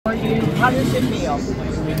How does it feel?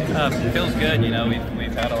 It feels good. You know,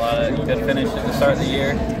 we've had a lot of good finishes at the start of the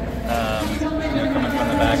year. You know, coming from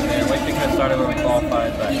the back there, wish we could have started when we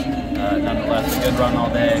qualified, but nonetheless, a good run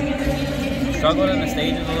all day. Struggled in the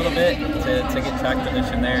stages a little bit to get track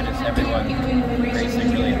position there. Just everyone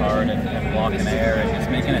racing really hard and blocking air and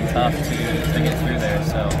just making it tough to get through there.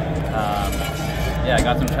 So. Yeah, I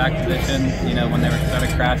got some track position, you know, when they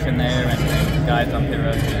started crashing there, and guys on pit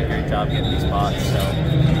road did a great job getting these spots. So,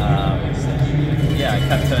 yeah, I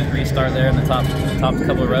kept to restart there in the top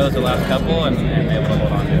couple of rows, the last couple, and able to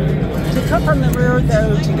hold on to it. To come from the rear,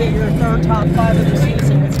 though, to get your third top 5 of the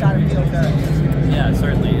season, it's got to feel good. Yeah,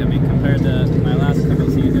 certainly. I mean, compared to my last couple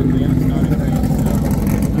of seasons, we haven't started great.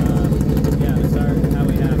 So, yeah, to start how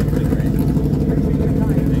we have is pretty great.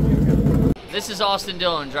 This is Austin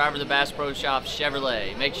Dillon, driver of the Bass Pro Shops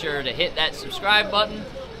Chevrolet. Make sure to hit that subscribe button.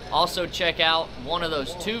 Also check out one of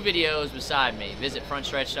those 2 videos beside me. Visit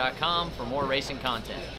frontstretch.com for more racing content.